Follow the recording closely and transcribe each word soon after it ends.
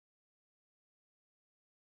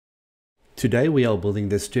Today we are building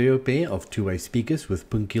the stereo pair of two-way speakers with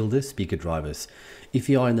Punktkilde speaker drivers. If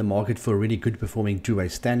you are in the market for a really good performing two-way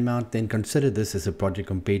stand mount, then consider this as a project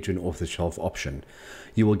compared to an off-the-shelf option.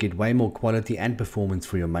 You will get way more quality and performance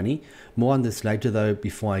for your money. More on this later though,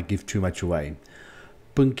 before I give too much away.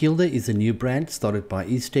 Punktkilde is a new brand started by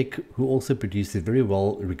Easttech, who also produce a very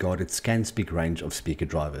well regarded ScanSpeak range of speaker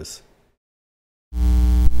drivers.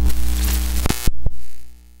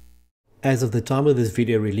 As of the time of this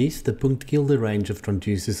video release, the Punktkilde range of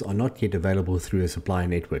transducers are not yet available through a supplier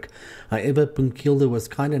network. However, Punktkilde was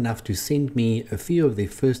kind enough to send me a few of their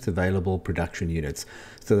first available production units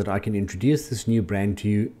so that I can introduce this new brand to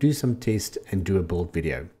you, do some tests and do a build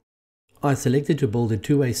video. I selected to build a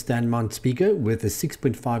two-way stand mount speaker with a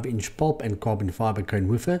 6.5 inch pulp and carbon fiber cone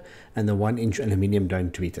woofer and the 1 inch aluminium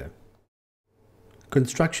dome tweeter.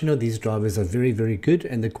 Construction of these drivers are very good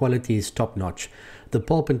and the quality is top notch. The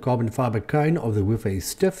pulp and carbon fiber cone of the woofer is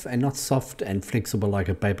stiff and not soft and flexible like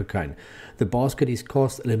a paper cone. The basket is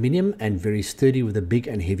cast aluminium and very sturdy with a big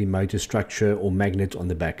and heavy motor structure or magnet on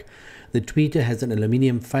the back. The tweeter has an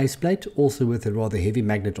aluminium faceplate, also with a rather heavy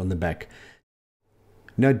magnet on the back.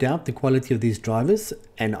 No doubt the quality of these drivers,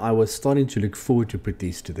 and I was starting to look forward to put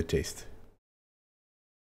these to the test.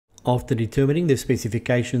 After determining the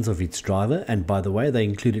specifications of each driver, and by the way they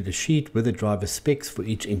included a sheet with the driver specs for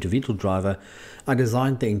each individual driver, I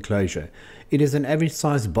designed the enclosure. It is an average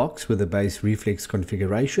size box with a base reflex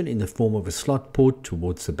configuration in the form of a slot port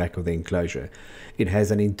towards the back of the enclosure. It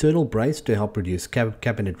has an internal brace to help reduce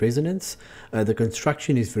cabinet resonance. The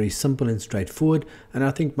construction is very simple and straightforward, and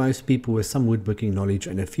I think most people with some woodworking knowledge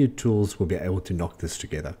and a few tools will be able to knock this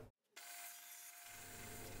together.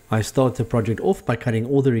 I start the project off by cutting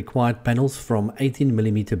all the required panels from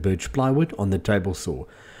 18mm birch plywood on the table saw.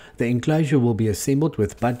 The enclosure will be assembled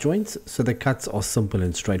with butt joints, so the cuts are simple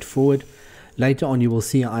and straightforward. Later on you will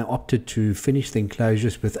see I opted to finish the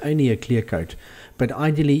enclosures with only a clear coat, but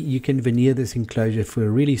ideally you can veneer this enclosure for a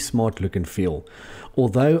really smart look and feel.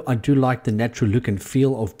 Although I do like the natural look and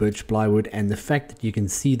feel of birch plywood and the fact that you can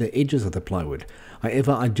see the edges of the plywood.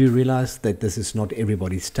 However, I do realize that this is not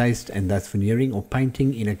everybody's taste, and that veneering or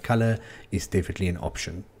painting in a color is definitely an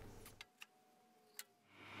option.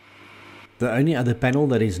 The only other panel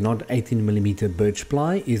that is not 18mm birch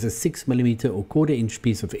ply is a 6mm or 1/4 inch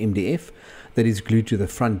piece of MDF that is glued to the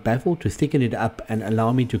front baffle to thicken it up and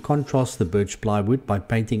allow me to contrast the birch plywood by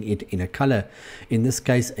painting it in a color, in this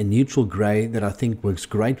case a neutral grey that I think works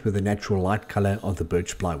great with the natural light color of the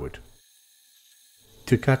birch plywood.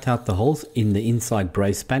 To cut out the holes in the inside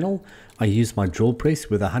brace panel, I use my drill press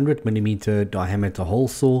with a 100mm diameter hole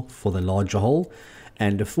saw for the larger hole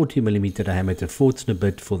and a 40mm diameter Forstner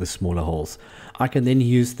bit for the smaller holes. I can then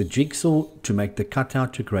use the jigsaw to make the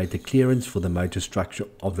cutout to create the clearance for the motor structure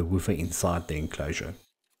of the woofer inside the enclosure.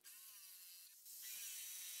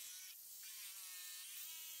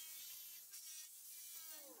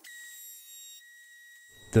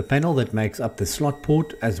 The panel that makes up the slot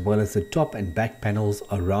port as well as the top and back panels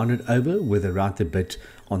are rounded over with a router bit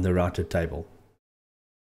on the router table.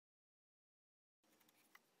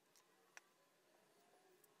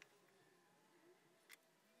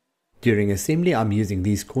 During assembly I'm using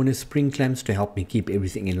these corner spring clamps to help me keep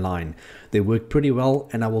everything in line. They work pretty well,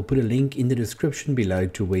 and I will put a link in the description below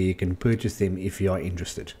to where you can purchase them if you are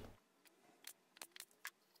interested.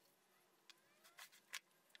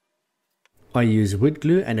 I use wood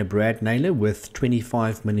glue and a brad nailer with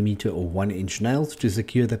 25mm or 1 inch nails to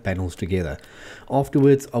secure the panels together.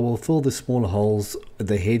 Afterwards I will fill the small holes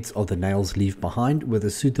the heads of the nails leave behind with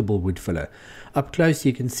a suitable wood filler. Up close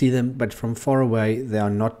you can see them, but from far away they are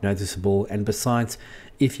not noticeable, and besides,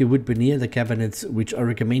 if you would veneer the cabinets, which I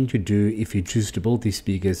recommend you do if you choose to build these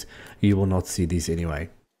speakers, you will not see these anyway.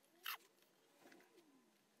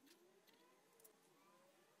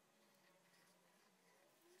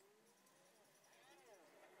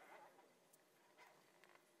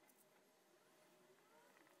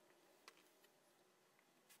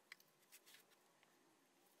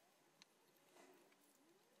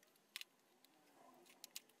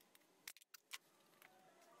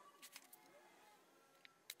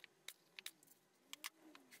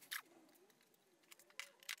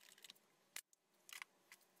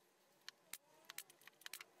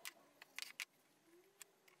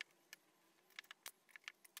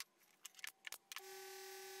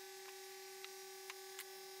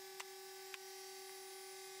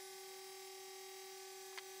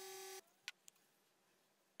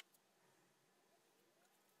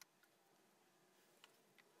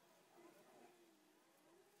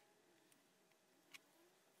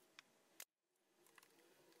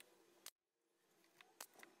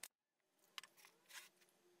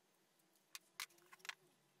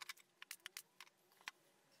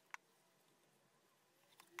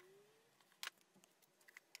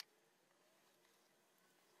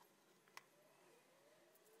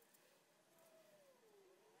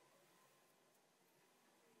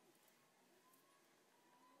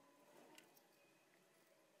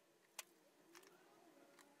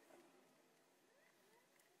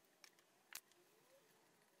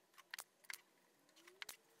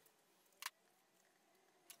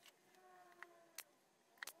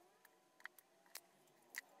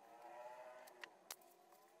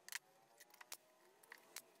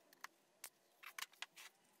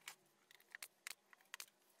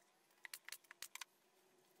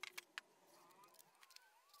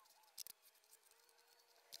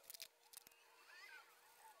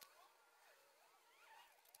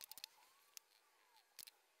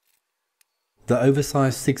 The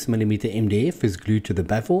oversized 6mm MDF is glued to the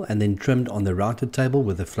baffle and then trimmed on the router table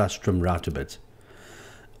with a flush trim router bit.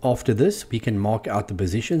 After this, we can mark out the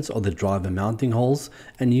positions of the driver mounting holes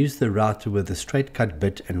and use the router with a straight cut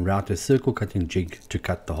bit and router circle cutting jig to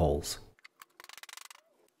cut the holes.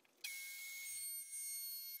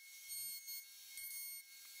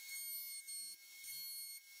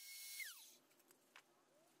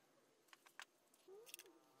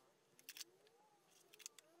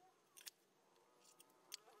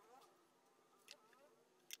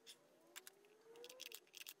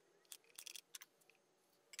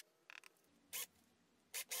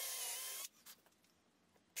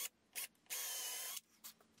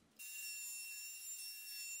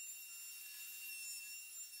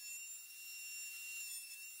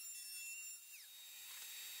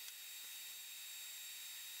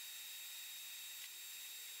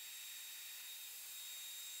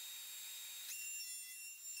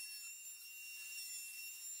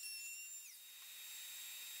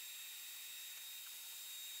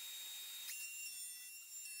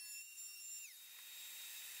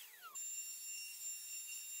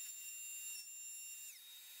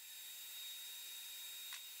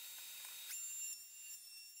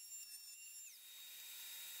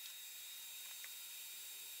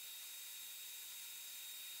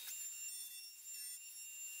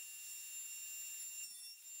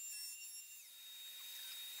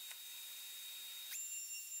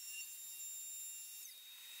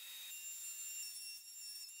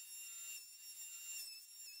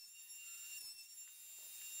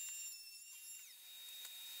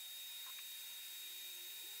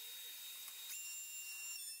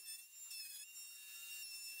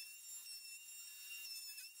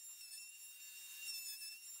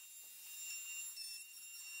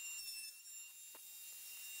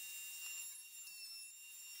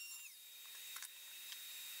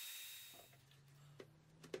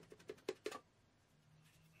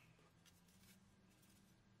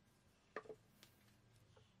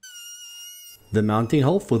 The mounting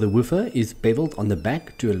hole for the woofer is beveled on the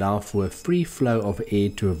back to allow for a free flow of air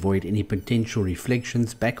to avoid any potential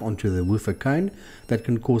reflections back onto the woofer cone that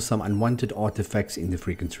can cause some unwanted artifacts in the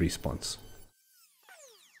frequency response.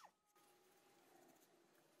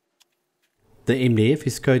 The MDF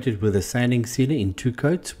is coated with a sanding sealer in 2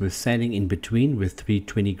 coats with sanding in between with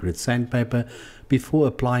 320 grit sandpaper before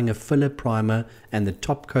applying a filler primer and the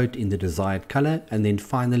top coat in the desired color, and then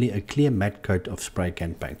finally a clear matte coat of spray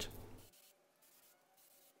can paint.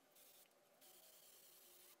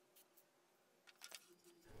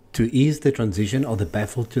 To ease the transition of the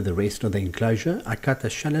baffle to the rest of the enclosure, I cut a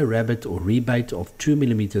shallow rabbet or rebate of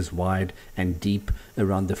 2mm wide and deep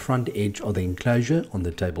around the front edge of the enclosure on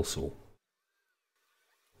the table saw.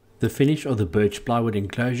 The finish of the birch plywood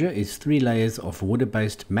enclosure is 3 layers of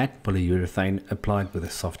water-based matte polyurethane applied with a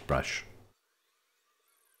soft brush.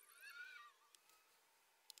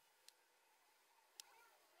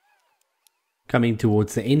 Coming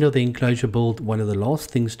towards the end of the enclosure build, one of the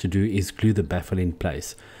last things to do is glue the baffle in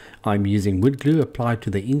place. I'm using wood glue applied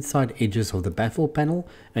to the inside edges of the baffle panel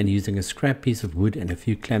and using a scrap piece of wood and a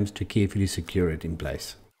few clamps to carefully secure it in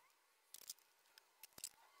place.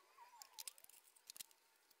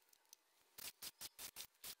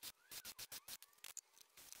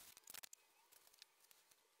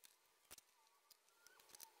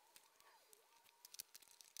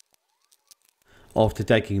 After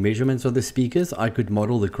taking measurements of the speakers, I could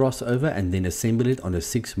model the crossover and then assemble it on a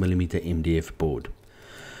 6mm MDF board.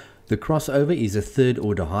 The crossover is a 3rd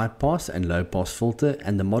order high pass and low pass filter,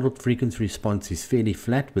 and the modeled frequency response is fairly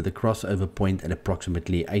flat with a crossover point at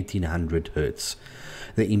approximately 1800 Hz.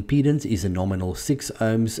 The impedance is a nominal 6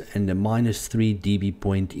 ohms and the -3 dB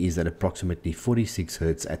point is at approximately 46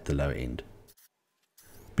 Hz at the low end.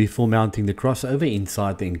 Before mounting the crossover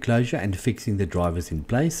inside the enclosure and fixing the drivers in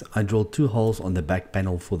place, I drilled 2 holes on the back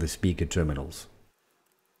panel for the speaker terminals.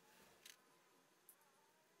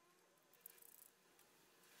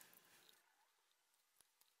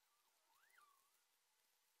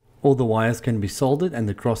 All the wires can be soldered and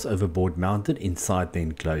the crossover board mounted inside the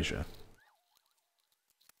enclosure.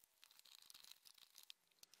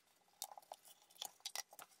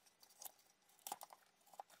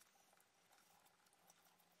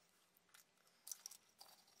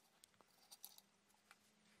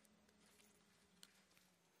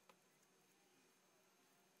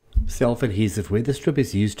 Self-adhesive weather strip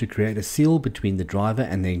is used to create a seal between the driver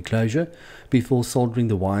and the enclosure before soldering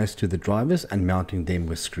the wires to the drivers and mounting them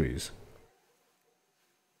with screws.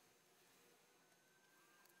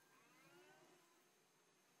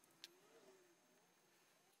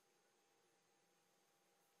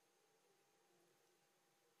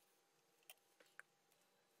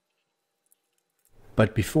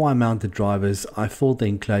 But before I mount the drivers, I filled the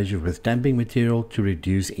enclosure with damping material to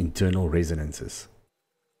reduce internal resonances.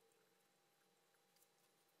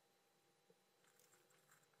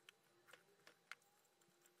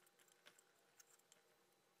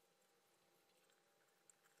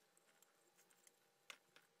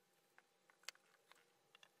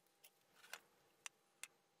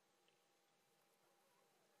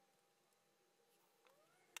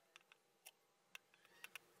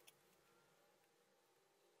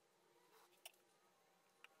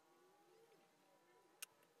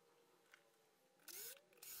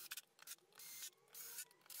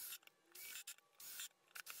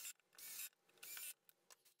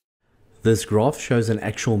 This graph shows an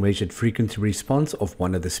actual measured frequency response of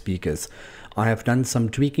one of the speakers. I have done some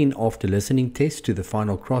tweaking after listening tests to the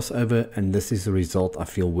final crossover, and this is the result I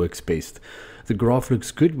feel works best. The graph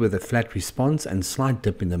looks good with a flat response and slight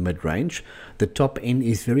dip in the mid-range. The top end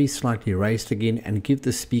is very slightly raised again and gives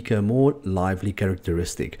the speaker a more lively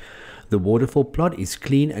characteristic. The waterfall plot is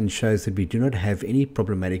clean and shows that we do not have any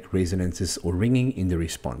problematic resonances or ringing in the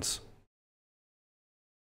response.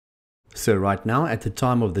 So right now, at the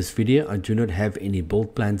time of this video, I do not have any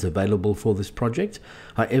build plans available for this project.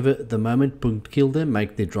 However, the moment Punktkilde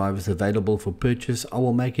make their drivers available for purchase, I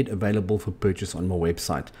will make it available for purchase on my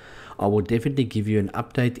website. I will definitely give you an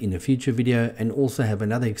update in a future video and also have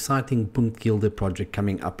another exciting Punktkilde project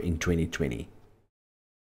coming up in 2020.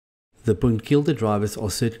 The Punktkilde drivers are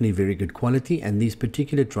certainly very good quality, and these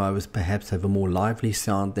particular drivers perhaps have a more lively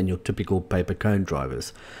sound than your typical paper cone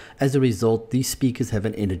drivers. As a result, these speakers have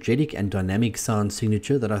an energetic and dynamic sound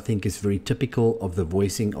signature that I think is very typical of the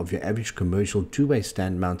voicing of your average commercial two-way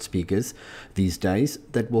stand mount speakers these days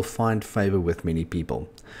that will find favor with many people.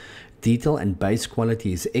 Detail and bass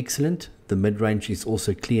quality is excellent. The mid-range is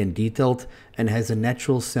also clear and detailed and has a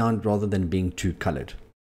natural sound rather than being too colored.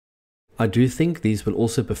 I do think these will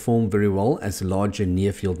also perform very well as larger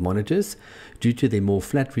near-field monitors due to their more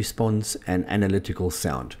flat response and analytical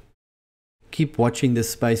sound. Keep watching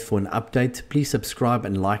this space for an update. Please subscribe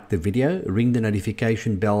and like the video, ring the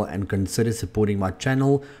notification bell, and consider supporting my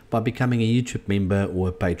channel by becoming a YouTube member or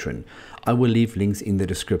a patron. I will leave links in the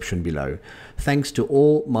description below. Thanks to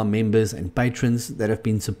all my members and patrons that have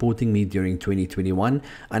been supporting me during 2021,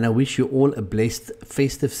 and I wish you all a blessed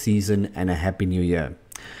festive season and a happy new year.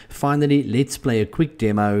 Finally, let's play a quick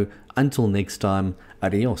demo. Until next time,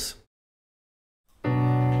 adios.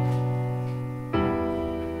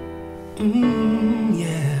 Yeah.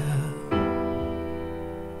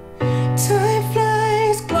 Time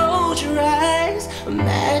flies, close your eyes.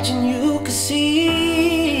 Imagine you could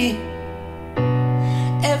see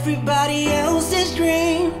everybody else's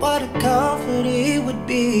dream. What a comfort it would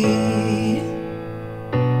be.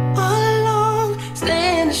 All along,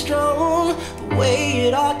 standing strong, the way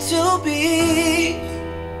it ought to be.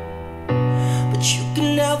 But you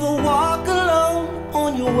can never walk alone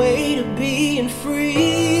on your way to being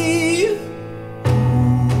free.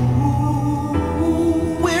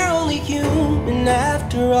 Ooh, we're only human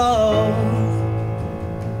after all.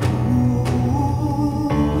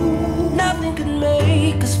 Ooh, nothing could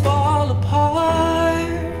make us fall apart.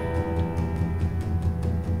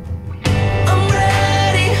 I'm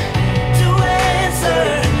ready to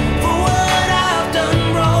answer for what I've done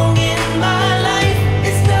wrong in my life.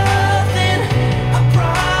 It's nothing, I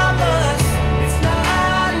promise. It's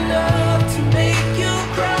not enough to make you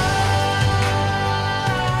cry.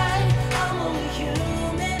 I'm only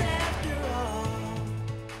human after all.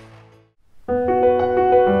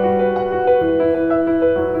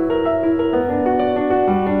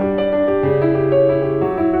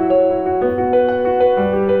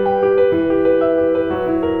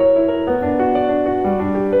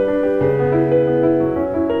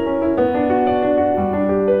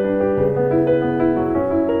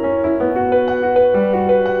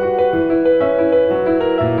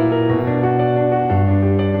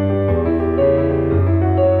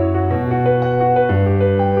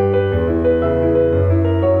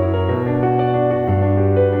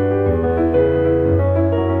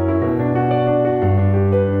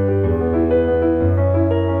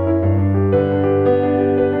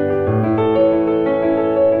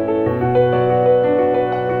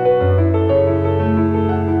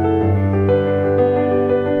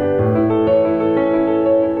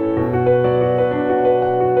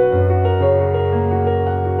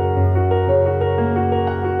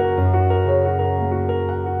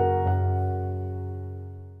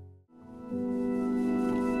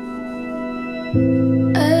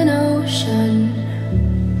 An ocean,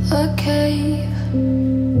 a cave,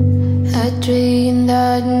 a dream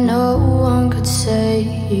that no one could save,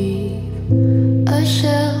 a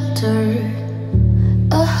shelter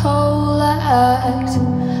act,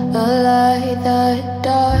 a light that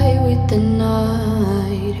died with the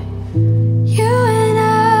night. You and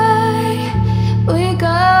I, we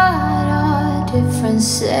got our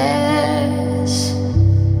differences.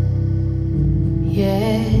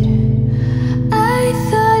 Yet I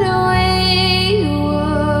thought we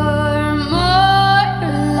were more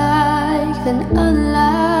alike than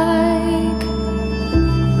unlike.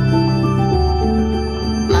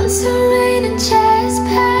 Months of rain and chest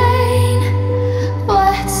pain,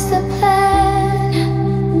 what's the plan?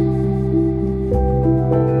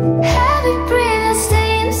 Heavy breathing,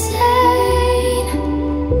 stay insane.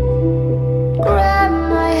 Grab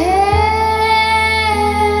my hand.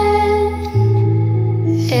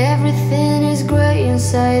 Everything is grey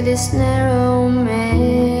inside this narrow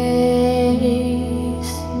man.